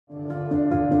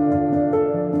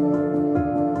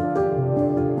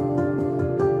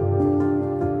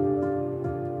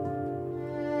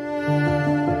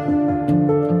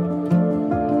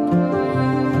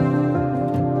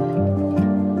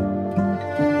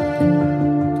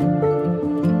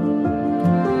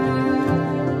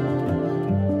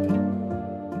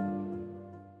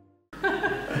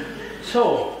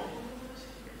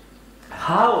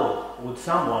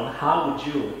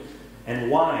would you and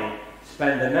why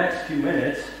spend the next few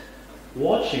minutes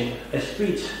watching a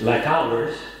speech like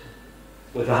ours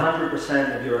with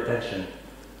 100% of your attention?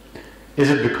 Is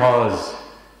it because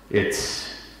it's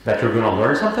that you're going to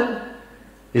learn something?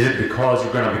 Is it because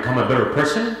you're going to become a better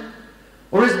person?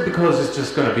 Or is it because it's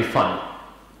just going to be fun?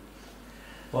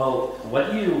 Well,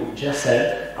 what you just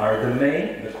said are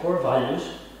the core values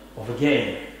of a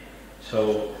game.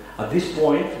 So at this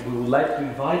point, we would like to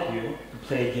invite you to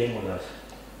play a game with us.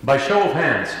 By show of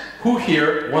hands, who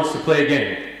here wants to play a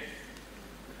game?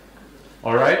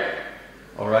 All right?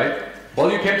 All right.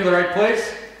 Well, you came to the right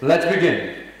place. Let's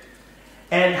begin.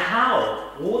 And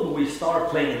how would we start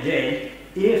playing a game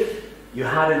if you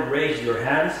hadn't raised your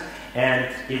hands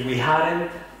and if we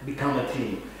hadn't become a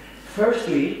team?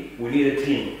 Firstly, we need a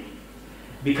team.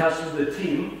 Because of the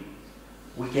team,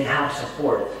 we can have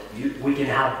support. We can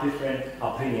have different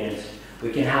opinions.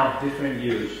 We can have different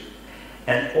views.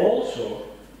 And also,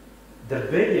 the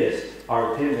biggest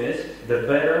our team is, the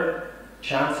better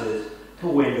chances to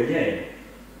win the game.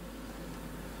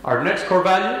 Our next core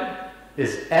value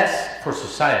is S for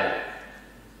society.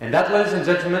 And that, ladies and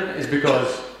gentlemen, is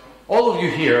because all of you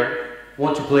here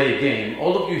want to play a game.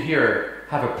 All of you here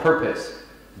have a purpose.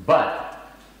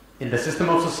 But in the system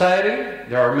of society,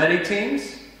 there are many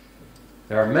teams,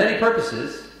 there are many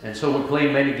purposes, and so we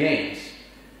play many games.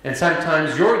 And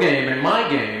sometimes your game and my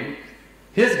game,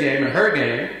 his game and her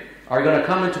game, are going to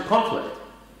come into conflict.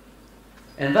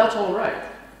 And that's all right.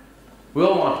 We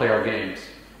all want to play our games.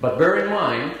 But bear in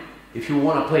mind, if you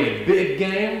want to play a big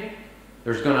game,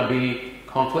 there's going to be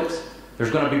conflicts, there's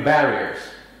going to be barriers.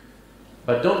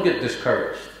 But don't get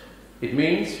discouraged. It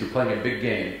means you're playing a big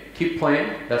game. Keep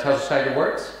playing, that's how society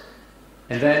works.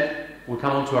 And then we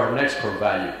come on to our next core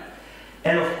value.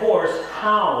 And of course,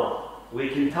 how we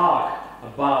can talk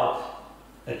about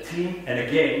a team and a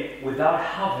game without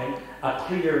having a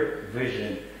clear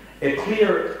vision, a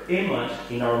clear image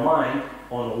in our mind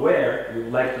on where we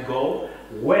would like to go,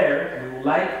 where we would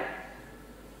like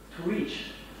to reach.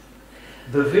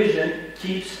 The vision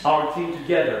keeps our team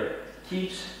together,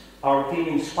 keeps our team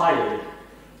inspired,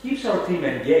 keeps our team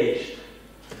engaged.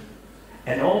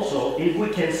 And also, if we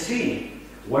can see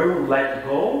where we would like to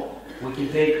go, we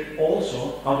can take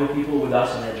also other people with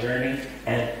us on our journey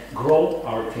and grow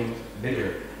our team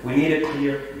bigger. We need a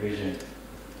clear vision.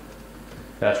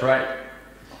 That's right.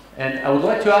 And I would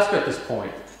like to ask you at this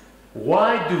point,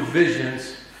 why do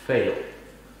visions fail?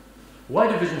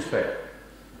 Why do visions fail?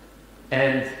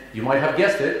 And you might have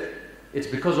guessed it, it's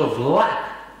because of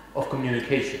lack of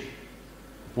communication.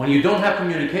 When you don't have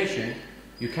communication,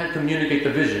 you can't communicate the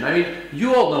vision. I mean,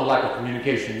 you all know lack of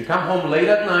communication. You come home late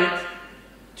at night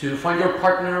to find your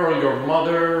partner or your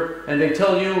mother, and they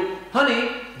tell you,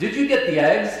 honey, did you get the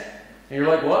eggs? And you're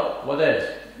like, what? What eggs?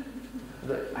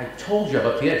 I told you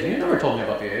about the eggs. You never told me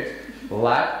about the eggs.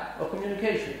 Lack of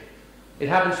communication. It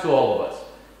happens to all of us.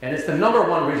 And it's the number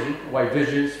one reason why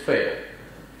visions fail.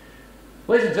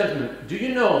 Ladies and gentlemen, do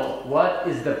you know what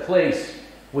is the place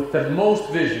with the most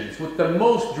visions, with the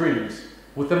most dreams,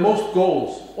 with the most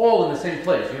goals, all in the same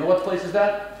place? You know what place is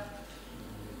that?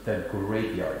 The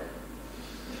graveyard.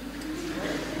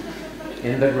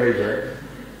 In the graveyard,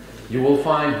 you will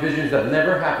find visions that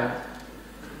never happened,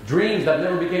 dreams that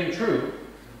never became true,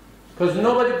 because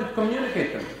nobody could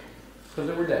communicate them, because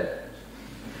they were dead.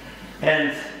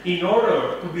 And in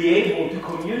order to be able to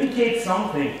communicate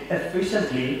something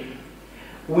efficiently,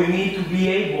 we need to be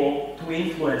able to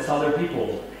influence other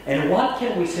people. And what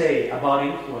can we say about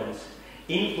influence?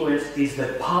 Influence is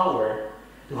the power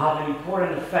to have an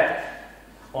important effect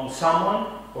on someone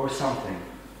or something.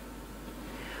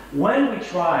 When we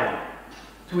try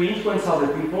to influence other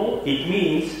people, it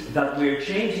means that we're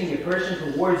changing a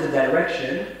person towards a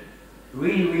direction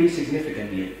really, really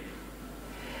significantly.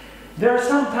 There are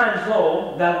some times,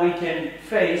 though, that we can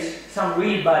face some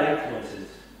really bad influences.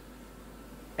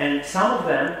 And some of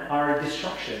them are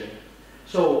destruction.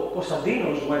 So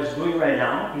Koumarinos, what he's doing right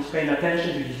now, he's paying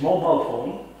attention to his mobile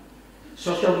phone,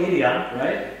 social media,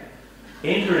 right?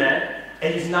 Internet,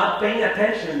 and he's not paying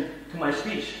attention to my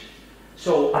speech.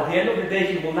 So at the end of the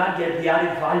day, he will not get the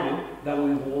added value that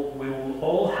we will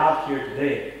all have here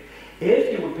today.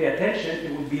 If he would pay attention,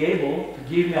 he would be able to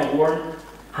give me a warm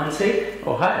handshake.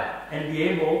 Oh, hi. And be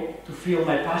able to feel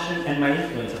my passion and my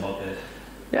influence about this.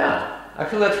 Yeah,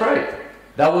 actually that's right.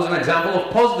 That was an example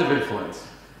of positive influence.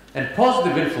 And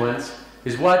positive influence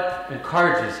is what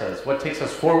encourages us, what takes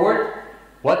us forward,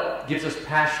 what gives us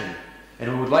passion.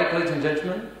 And we would like, ladies and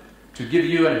gentlemen, to give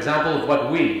you an example of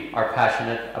what we are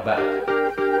passionate about.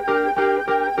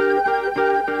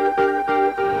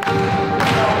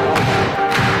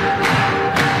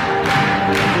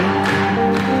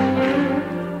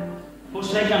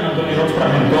 Πώς έκανα τον όνειρό στην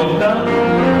πραγματικότητα.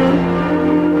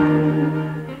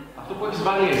 Αυτό που έχεις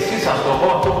βάλει εσύ σαν στόχο,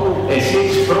 αυτό που εσύ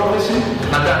έχεις πρόθεση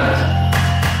να κάνεις.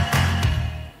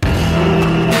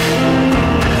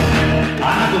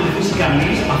 Αν ακολουθήσει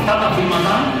κανείς αυτά τα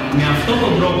βήματα, με αυτόν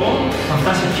τον τρόπο θα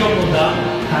φτάσει πιο κοντά,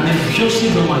 θα ανέβει πιο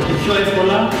σύντομα και πιο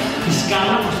εύκολα τη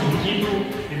σκάλα προς την δική του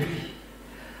επιτυχία.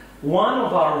 One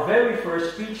of our very first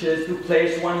speeches took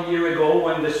place 1 year ago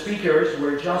when the speakers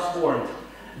were just formed.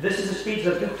 This is a speech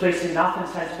that took place in Athens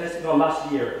Science Festival last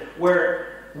year, where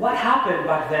what happened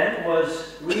back then was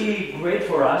really great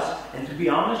for us, and to be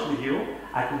honest with you,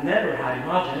 I could never have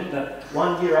imagined that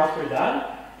 1 year after that,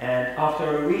 and after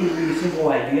a really simple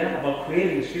idea about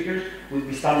creating speakers, we'd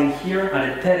be standing here at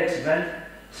a TEDx event,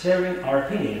 sharing our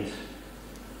opinions.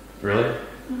 Really?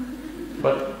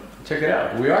 But check it out,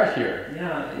 we are here.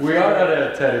 Yeah, we are at a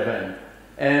TED event.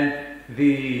 And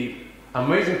the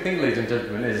amazing thing, ladies and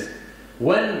gentlemen, is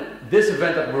when this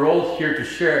event that we're all here to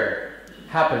share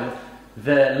happened,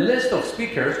 the list of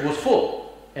speakers was full,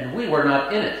 and we were not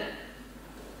in it.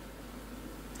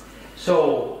 So,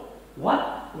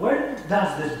 where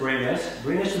does this bring us?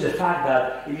 Bring us to the fact that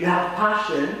if you have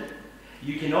passion,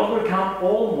 you can overcome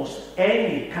almost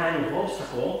any kind of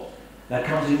obstacle that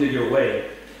comes into your way.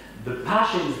 The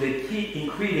passion is the key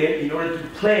ingredient in order to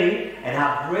play and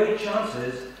have great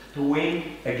chances to win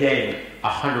a game.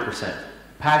 100%.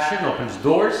 Passion opens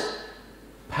doors.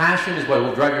 Passion is what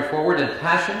will drive you forward, and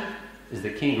passion is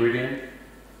the key ingredient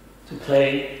to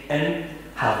play and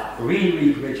have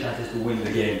really great chances to win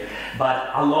the game. But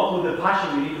along with the passion,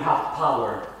 you need to have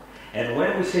power. And when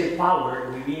we say power,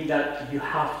 we mean that you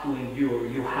have to endure,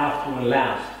 you have to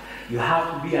last, you have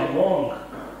to be among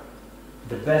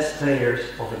the best players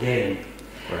of the game.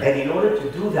 Right. And in order to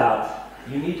do that,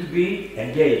 you need to be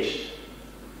engaged.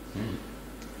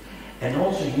 And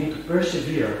also you need to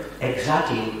persevere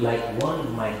exactly like one of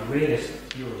my greatest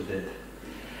heroes did.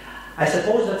 I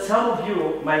suppose that some of you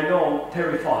might know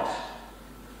Terry Fox.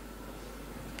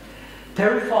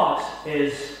 Terry Fox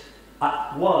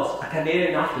was a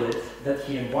Canadian athlete that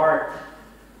he embarked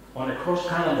on a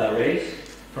cross-Canada race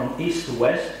from east to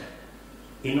west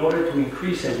in order to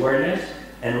increase awareness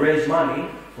and raise money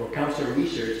for cancer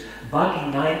research back in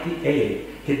 1980.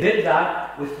 He did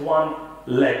that with one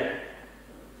leg.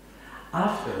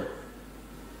 After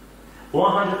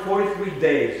 143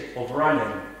 days of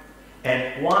running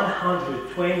and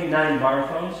 129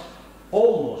 marathons,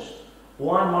 almost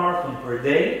one marathon per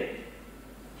day,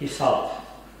 he stopped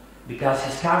because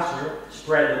his cancer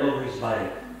spread all over his body.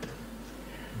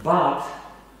 But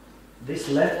this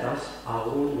left us a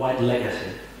worldwide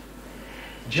legacy.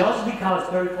 Just because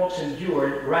Terry Fox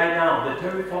endured, right now the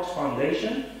Terry Fox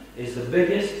Foundation is the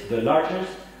biggest, the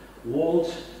largest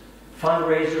world's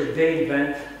fundraiser day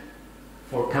event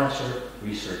for cancer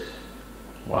research.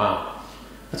 Wow,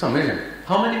 that's amazing.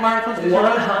 How many marathons did you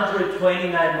run?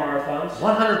 129 marathons.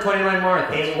 129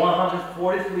 marathons. In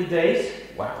 143 days.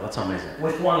 Wow, that's amazing.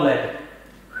 With one leg.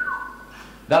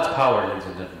 That's power, ladies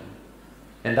and gentlemen.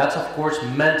 And that's, of course,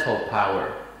 mental power,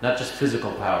 not just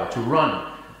physical power. To run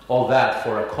all that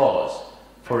for a cause,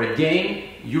 for a game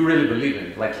you really believe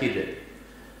in, like he did.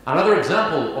 Another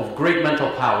example of great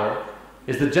mental power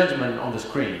is the gentleman on the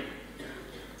screen.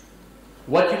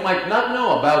 What you might not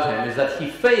know about him is that he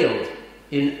failed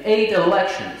in 8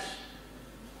 elections.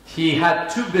 He had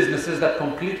 2 businesses that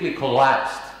completely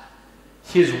collapsed.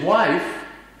 His wife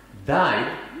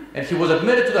died, and he was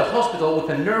admitted to the hospital with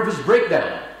a nervous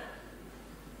breakdown.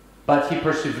 But he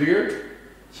persevered.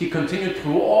 He continued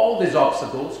through all these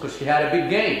obstacles because he had a big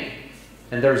game.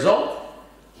 And the result,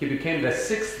 he became the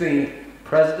 16th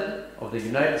President of the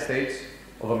United States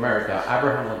of America,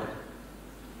 Abraham Lincoln.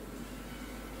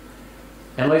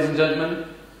 And ladies and gentlemen,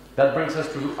 that brings us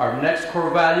to our next core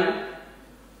value,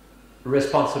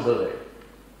 responsibility.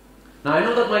 Now I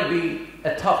know that might be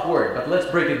a tough word, but let's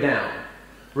break it down.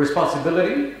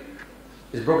 Responsibility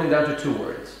is broken down to 2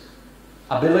 words: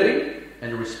 ability and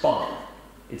respond.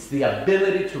 It's the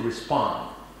ability to respond.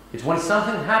 It's when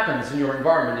something happens in your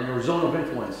environment, in your zone of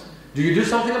influence. Do you do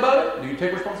something about it? Do you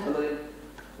take responsibility?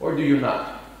 Or do you not?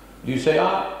 Do you say,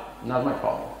 not my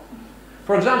problem?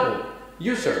 For example,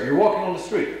 you, sir, you're walking on the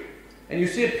street and you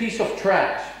see a piece of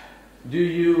trash. Do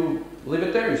you leave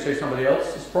it there? You say somebody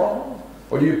else's problem?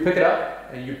 Or do you pick it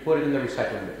up and you put it in the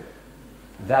recycling bin?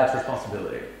 That's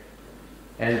responsibility.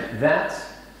 And that's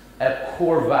a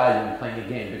core value in playing a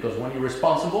game, because when you're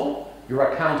responsible, you're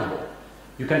accountable.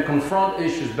 You can confront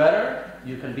issues better,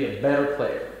 you can be a better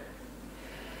player.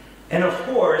 And of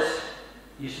course,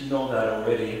 you should know that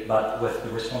already, but with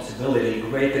the responsibility,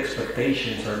 great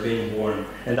expectations are being born,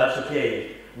 and that's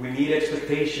okay. we need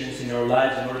expectations in our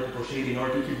lives in order to proceed, in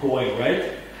order to keep going,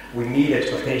 right? We need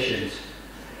expectations.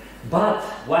 But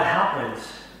what happens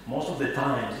most of the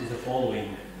times is the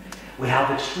following. We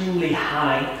have extremely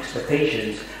high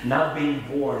expectations, not being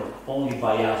born only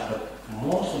by us, but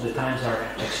most of the times are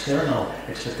external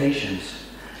expectations.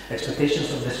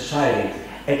 Expectations of the society,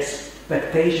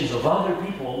 expectations of other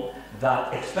people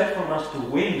that expect from us to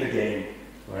win the game.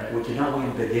 Right? We cannot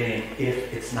win the game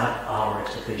if it's not our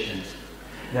expectations.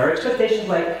 There are expectations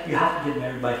like you have to get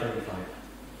married by 35.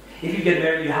 If you get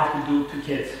married, you have to do 2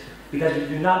 kids. Because if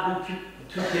you do not do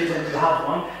 2 kids and you have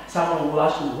one, someone will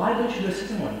ask you, why don't you do a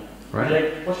second one? Right. You're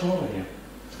like, what's wrong with you?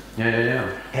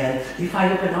 Yeah. And if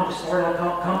I open up a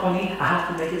startup company, I have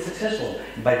to make it successful.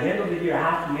 By the end of the year, I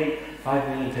have to make 5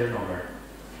 million turnover.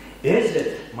 Is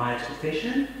it my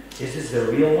expectation? Is this the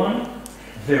real one?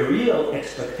 The real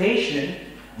expectation,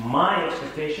 my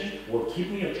expectation, will keep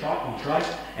me on track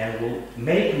and will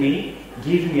make me,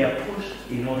 give me a push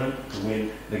in order to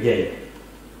win the game.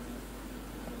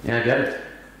 Yeah, I get it.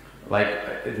 Like,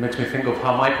 it makes me think of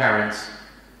how my parents,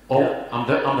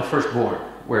 I'm the firstborn.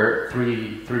 We're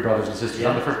three brothers and sisters. Yeah.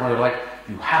 I'm the firstborn. They're like,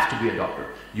 you have to be a doctor.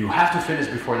 You have to finish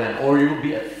before then, or you'll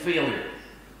be a failure.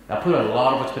 That put a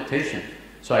lot of expectation.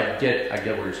 So I get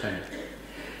what you're saying.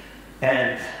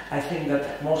 And I think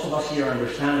that most of us here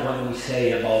understand what we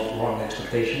say about wrong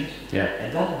expectations. Yeah.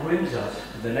 And that brings us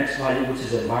to the next value, which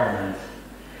is environment.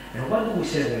 And what do we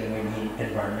say when we mean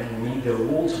environment? We mean the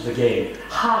rules of the game.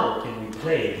 How can we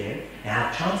play a game and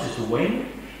have chances to win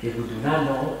if we do not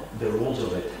know the rules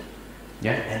of it?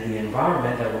 Yeah. And the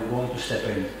environment that we're going to step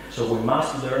in. So we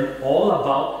must learn all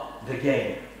about the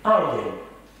game, our game.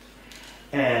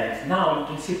 And now you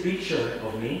can see a picture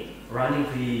of me running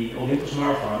the Olympus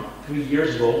Marathon 3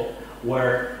 years ago,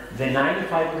 where the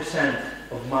 95%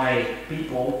 of my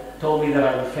people told me that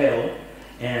I would fail,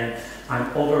 and I'm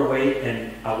overweight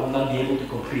and I will not be able to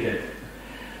complete it.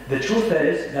 The truth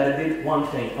is that I did one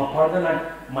thing. Apart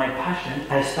from my passion,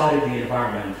 I studied the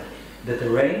environment, the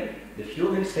terrain, the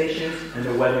fueling stations, and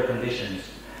the weather conditions.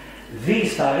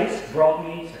 These studies brought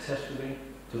me successfully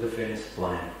to the finish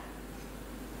line.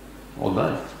 Well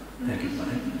done. Thank you,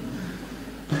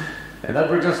 buddy. And that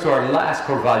brings us to our last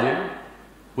core value,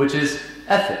 which is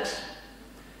ethics.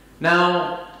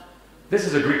 Now, this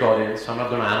is a Greek audience, so I'm not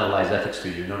going to analyze ethics to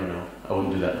you. No. I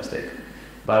wouldn't do that mistake.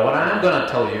 But what I am going to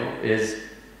tell you is,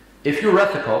 if you're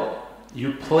ethical,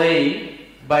 you play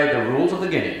by the rules of the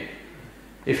game.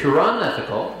 If you're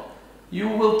unethical, you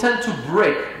will tend to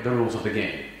break the rules of the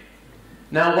game.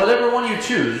 Now, whatever one you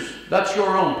choose, that's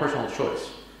your own personal choice.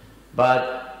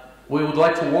 But we would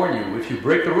like to warn you, if you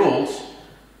break the rules,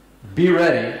 be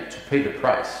ready to pay the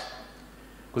price.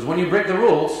 Because when you break the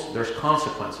rules, there's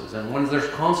consequences. And when there's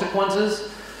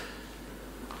consequences,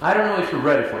 I don't know if you're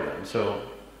ready for them. So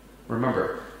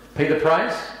remember, pay the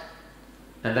price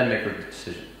and then make your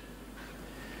decision.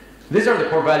 These are the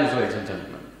core values, ladies and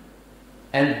gentlemen.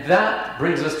 And that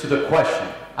brings us to the question.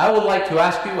 I would like to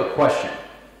ask you a question.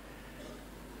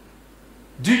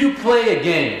 Do you play a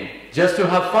game just to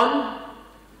have fun?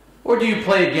 Or do you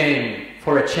play a game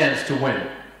for a chance to win?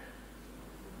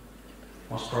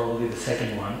 Most probably the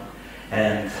second one.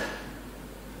 And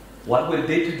what we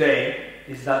did today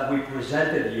is that we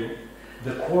presented you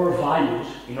the core values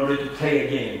in order to play a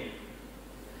game.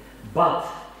 But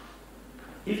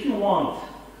if you want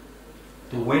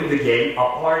to win the game,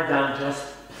 apart from just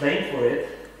playing for it,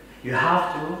 you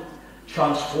have to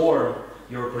transform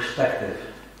your perspective.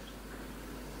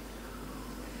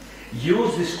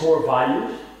 Use these core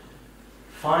values,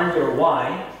 find your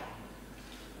why,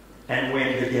 and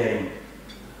win the game.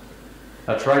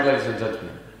 That's right, ladies and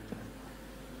gentlemen.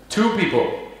 2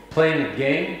 people playing a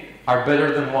game are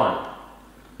better than 1.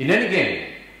 In any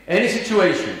game, any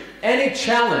situation, any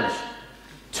challenge,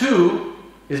 2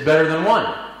 is better than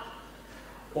 1.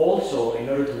 Also, in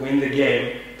order to win the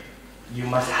game, you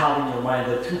must have in your mind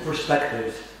that 2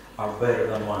 perspectives are better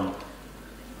than 1.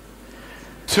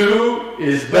 2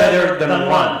 is better than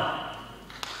 1.